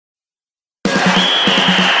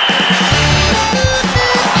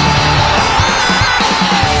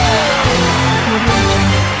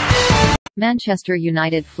Manchester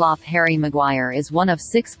United flop Harry Maguire is one of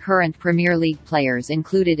 6 current Premier League players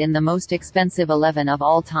included in the most expensive 11 of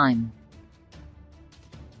all time.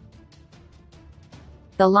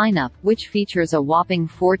 The lineup, which features a whopping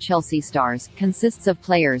 4 Chelsea stars, consists of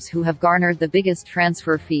players who have garnered the biggest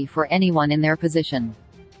transfer fee for anyone in their position.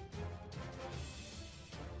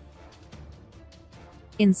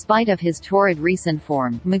 In spite of his torrid recent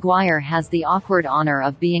form, Maguire has the awkward honour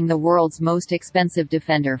of being the world's most expensive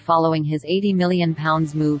defender following his £80 million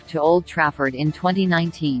move to Old Trafford in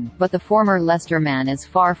 2019, but the former Leicester man is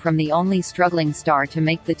far from the only struggling star to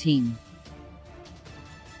make the team.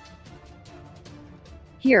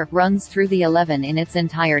 Here, runs through the 11 in its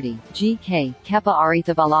entirety. GK, Kepa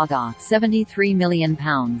Arrizabalaga, £73 million.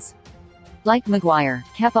 Like Maguire,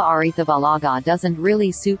 Kepa Arrizabalaga doesn't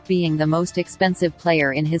really suit being the most expensive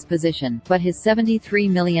player in his position, but his £73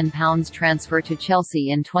 million transfer to Chelsea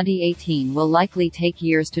in 2018 will likely take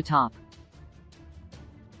years to top.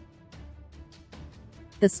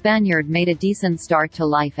 The Spaniard made a decent start to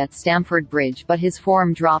life at Stamford Bridge, but his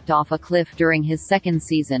form dropped off a cliff during his second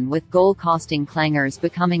season, with goal-costing clangers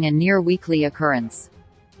becoming a near-weekly occurrence.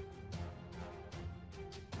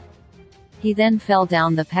 He then fell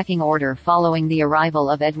down the pecking order following the arrival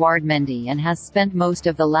of Edouard Mendy and has spent most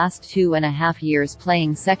of the last 2.5 years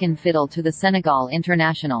playing second fiddle to the Senegal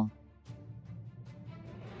international.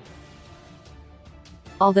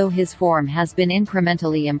 Although his form has been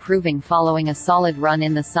incrementally improving following a solid run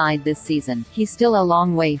in the side this season, he's still a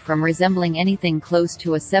long way from resembling anything close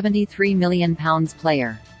to a £73 million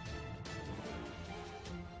player.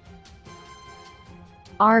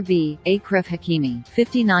 RB, Achraf Hakimi,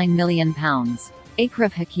 £59 million.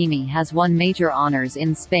 Achraf Hakimi has won major honours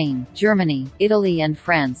in Spain, Germany, Italy and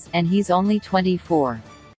France, and he's only 24.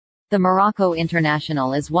 The Morocco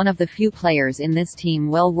international is one of the few players in this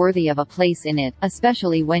team well worthy of a place in it,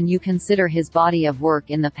 especially when you consider his body of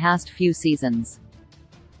work in the past few seasons.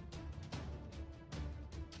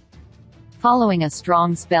 Following a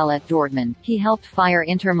strong spell at Dortmund, he helped fire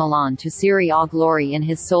Inter Milan to Serie A glory in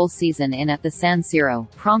his sole season in at the San Siro,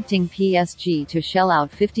 prompting PSG to shell out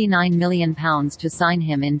 £59 million to sign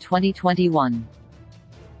him in 2021.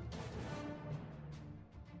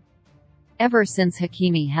 Ever since,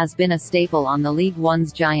 Hakimi has been a staple on the Ligue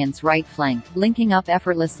 1's Giants' right flank, linking up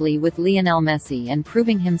effortlessly with Lionel Messi and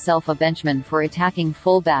proving himself a benchman for attacking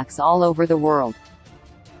full-backs all over the world.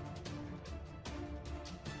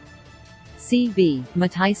 CB,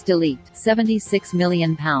 Matthijs de Ligt, £76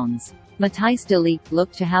 million. Matthijs de Ligt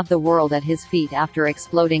looked to have the world at his feet after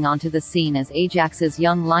exploding onto the scene as Ajax's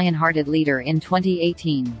young lion-hearted leader in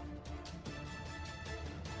 2018.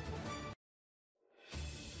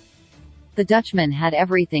 The Dutchman had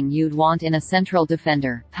everything you'd want in a central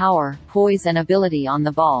defender: power, poise and ability on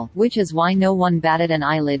the ball, which is why no one batted an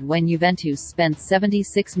eyelid when Juventus spent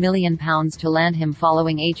 £76 million to land him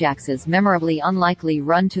following Ajax's memorably unlikely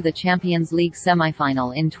run to the Champions League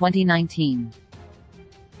semi-final in 2019.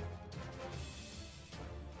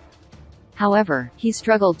 However, he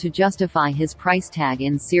struggled to justify his price tag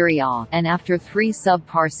in Serie A, and after 3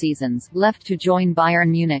 subpar seasons, left to join Bayern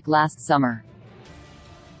Munich last summer.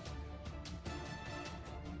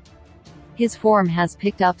 His form has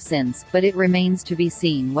picked up since, but it remains to be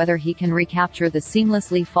seen whether he can recapture the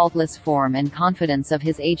seamlessly faultless form and confidence of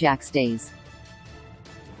his Ajax days.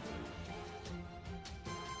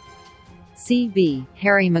 CB,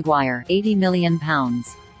 Harry Maguire, £80 million.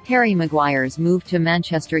 Harry Maguire's move to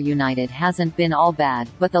Manchester United hasn't been all bad,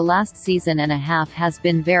 but the last season and a half has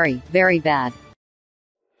been very, very bad.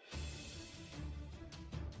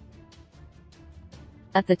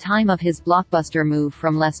 At the time of his blockbuster move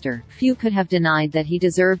from Leicester, few could have denied that he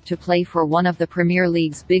deserved to play for one of the Premier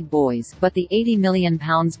League's big boys, but the £80 million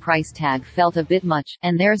price tag felt a bit much,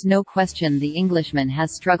 and there's no question the Englishman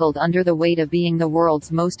has struggled under the weight of being the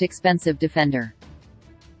world's most expensive defender.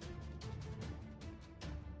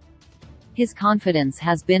 His confidence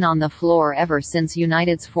has been on the floor ever since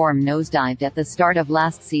United's form nosedived at the start of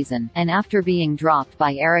last season, and after being dropped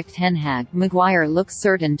by Erik ten Hag, Maguire looks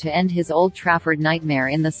certain to end his Old Trafford nightmare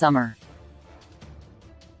in the summer.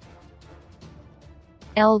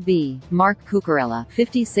 LB, Marc Cucurella,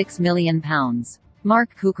 £56 million.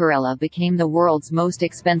 Marc Cucurella became the world's most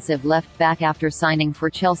expensive left-back after signing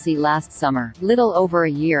for Chelsea last summer, little over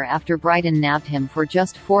a year after Brighton nabbed him for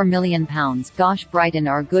just £4 million. Gosh, Brighton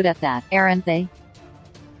are good at that, aren't they?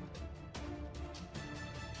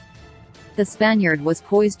 The Spaniard was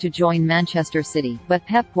poised to join Manchester City, but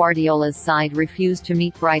Pep Guardiola's side refused to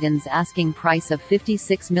meet Brighton's asking price of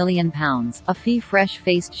 £56 million, a fee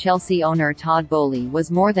fresh-faced Chelsea owner Todd Boehly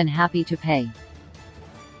was more than happy to pay.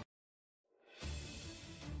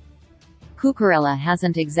 Cucurella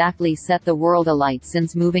hasn't exactly set the world alight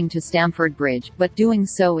since moving to Stamford Bridge, but doing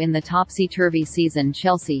so in the topsy-turvy season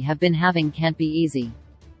Chelsea have been having can't be easy.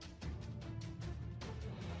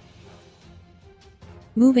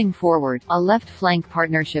 Moving forward, a left flank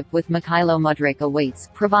partnership with Mykhailo Mudryk awaits,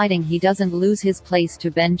 providing he doesn't lose his place to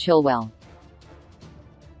Ben Chilwell.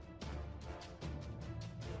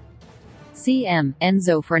 CM,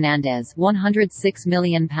 Enzo Fernandez, £106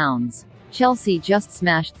 million. Chelsea just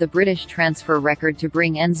smashed the British transfer record to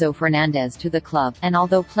bring Enzo Fernandez to the club, and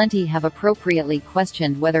although plenty have appropriately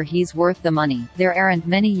questioned whether he's worth the money, there aren't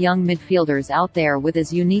many young midfielders out there with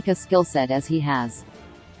as unique a skill set as he has.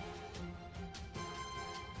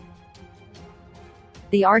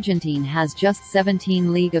 The Argentine has just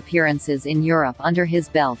 17 league appearances in Europe under his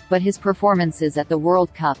belt, but his performances at the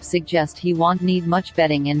World Cup suggest he won't need much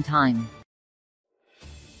betting in time.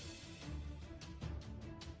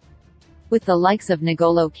 With the likes of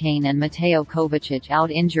N'Golo Kane and Mateo Kovacic out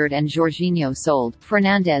injured and Jorginho sold,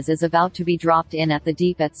 Fernandez is about to be dropped in at the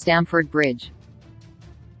deep at Stamford Bridge.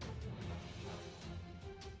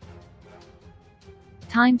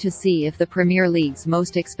 Time to see if the Premier League's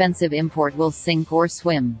most expensive import will sink or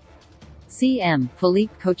swim. CM,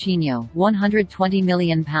 Philippe Coutinho, £120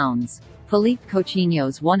 million. Philippe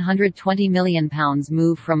Coutinho's £120 million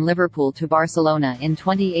move from Liverpool to Barcelona in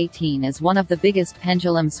 2018 is one of the biggest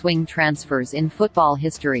pendulum swing transfers in football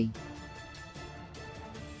history.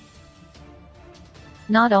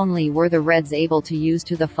 Not only were the Reds able to use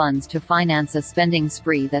the funds to finance a spending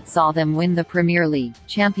spree that saw them win the Premier League,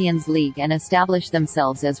 Champions League and establish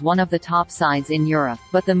themselves as one of the top sides in Europe,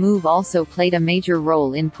 but the move also played a major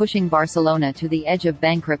role in pushing Barcelona to the edge of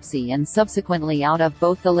bankruptcy and subsequently out of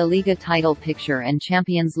both the La Liga title picture and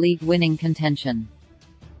Champions League winning contention.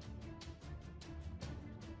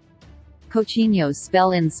 Coutinho's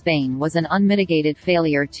spell in Spain was an unmitigated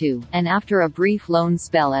failure too, and after a brief loan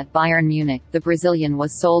spell at Bayern Munich, the Brazilian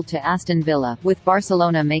was sold to Aston Villa, with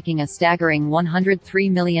Barcelona making a staggering £103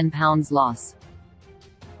 million loss.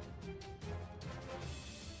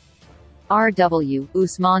 RW,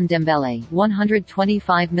 Ousmane Dembélé,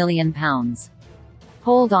 £125 million.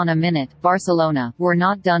 Hold on a minute, Barcelona, we're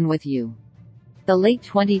not done with you. The late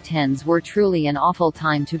 2010s were truly an awful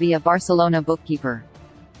time to be a Barcelona bookkeeper.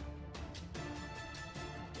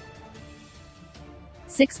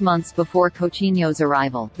 6 months before Coutinho's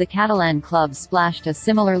arrival, the Catalan club splashed a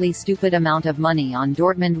similarly stupid amount of money on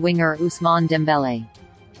Dortmund winger Ousmane Dembélé.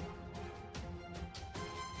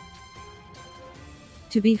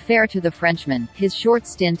 To be fair to the Frenchman, his short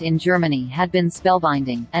stint in Germany had been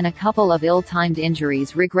spellbinding, and a couple of ill-timed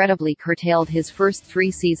injuries regrettably curtailed his first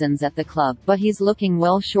 3 seasons at the club, but he's looking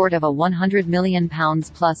well short of a £100 million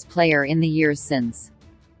plus player in the years since.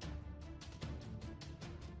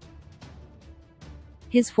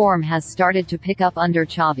 His form has started to pick up under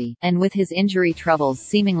Xavi, and with his injury troubles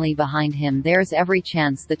seemingly behind him, there's every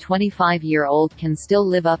chance the 25-year-old can still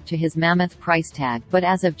live up to his mammoth price tag, but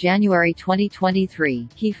as of January 2023,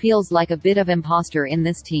 he feels like a bit of imposter in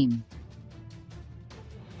this team.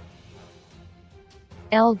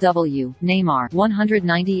 LW, Neymar,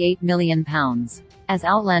 £198 million. As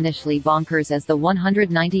outlandishly bonkers as the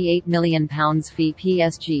 £198 million fee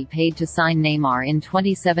PSG paid to sign Neymar in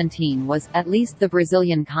 2017 was, at least the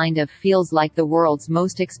Brazilian kind of feels like the world's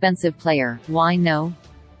most expensive player. Why no?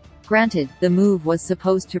 Granted, the move was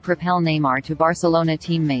supposed to propel Neymar to Barcelona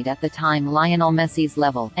teammate at the time Lionel Messi's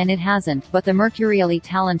level, and it hasn't, but the mercurially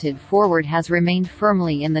talented forward has remained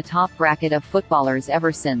firmly in the top bracket of footballers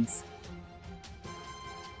ever since.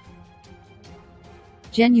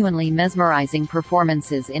 Genuinely mesmerizing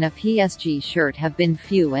performances in a PSG shirt have been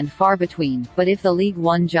few and far between, but if the League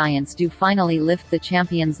One giants do finally lift the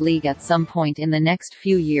Champions League at some point in the next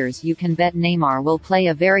few years, you can bet Neymar will play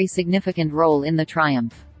a very significant role in the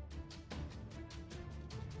triumph.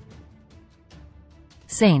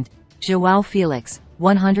 Saint. João Felix,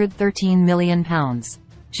 £113 million.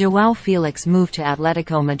 João Felix's move to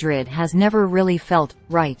Atletico Madrid has never really felt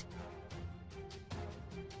right.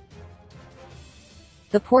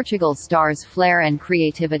 The Portugal star's flair and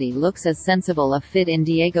creativity looks as sensible a fit in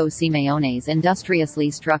Diego Simeone's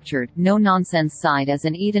industriously structured, no-nonsense side as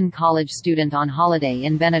an Eton College student on holiday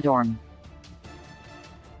in Benidorm.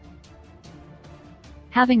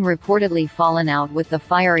 Having reportedly fallen out with the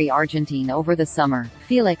fiery Argentine over the summer,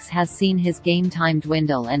 Felix has seen his game time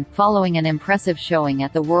dwindle and, following an impressive showing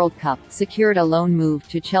at the World Cup, secured a loan move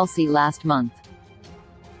to Chelsea last month.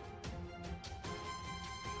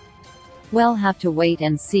 We'll have to wait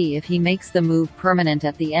and see if he makes the move permanent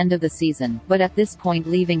at the end of the season, but at this point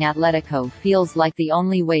leaving Atletico feels like the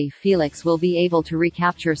only way Felix will be able to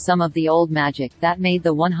recapture some of the old magic that made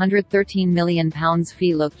the £113 million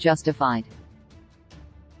fee look justified.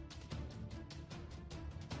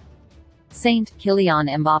 Saint Kylian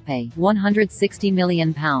Mbappé, £160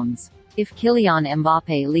 million. If Kylian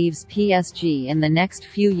Mbappé leaves PSG in the next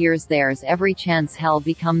few years, there's every chance he'll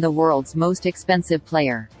become the world's most expensive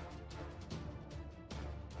player.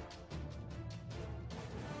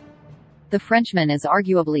 The Frenchman is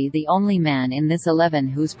arguably the only man in this 11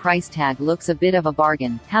 whose price tag looks a bit of a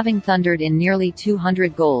bargain, having thundered in nearly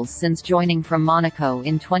 200 goals since joining from Monaco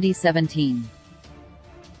in 2017.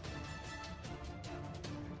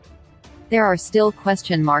 There are still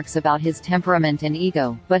question marks about his temperament and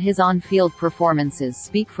ego, but his on-field performances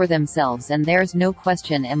speak for themselves, and there's no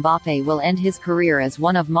question Mbappé will end his career as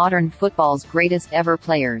one of modern football's greatest ever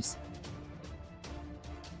players.